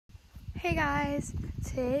Hey guys,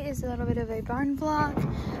 today is a little bit of a barn vlog.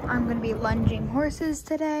 I'm going to be lunging horses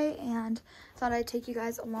today and thought I'd take you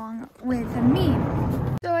guys along with me.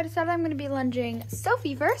 So I decided I'm going to be lunging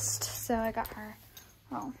Sophie first. So I got her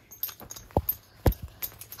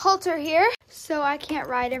halter here. So I can't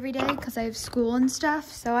ride every day because I have school and stuff.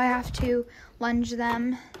 So I have to lunge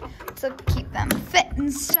them to keep them fit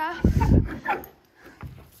and stuff.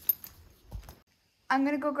 I'm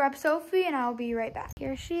gonna go grab Sophie and I'll be right back.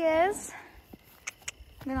 Here she is.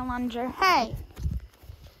 I'm gonna lunge her. Hey!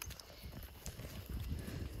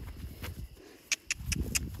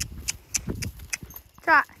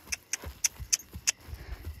 Trot.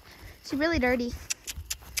 She's really dirty.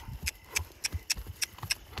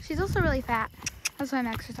 She's also really fat. That's why I'm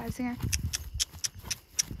exercising her.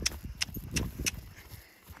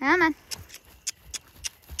 Come on.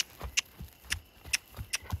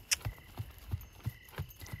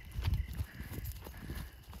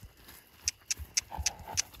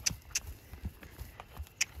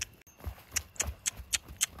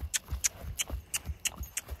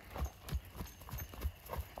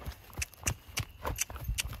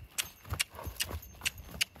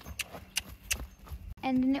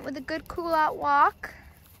 Ending it with a good cool out walk.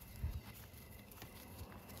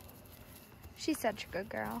 She's such a good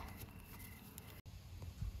girl.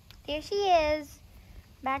 There she is.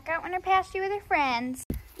 Back out on her pasture with her friends.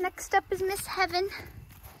 Next up is Miss Heaven.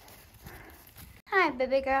 Hi,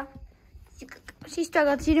 baby girl. She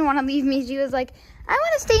struggled. She didn't want to leave me. She was like, I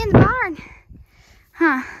want to stay in the barn.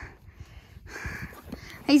 Huh.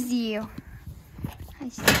 I see you. I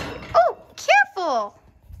see you. Oh, careful.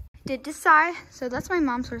 Did decide, so that's my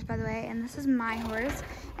mom's horse, by the way, and this is my horse,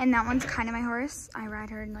 and that one's kind of my horse. I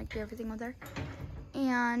ride her and like do everything with her.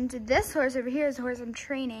 And this horse over here is the horse I'm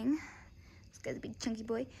training. This guy's a big chunky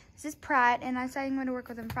boy. This is Pratt, and I decided I'm going to work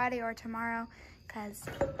with him Friday or tomorrow because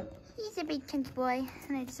he's a big chunky boy,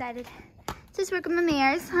 and I decided to just work with my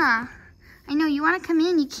mares, huh? I know you want to come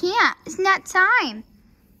in, you can't. It's not time.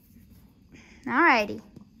 Alrighty.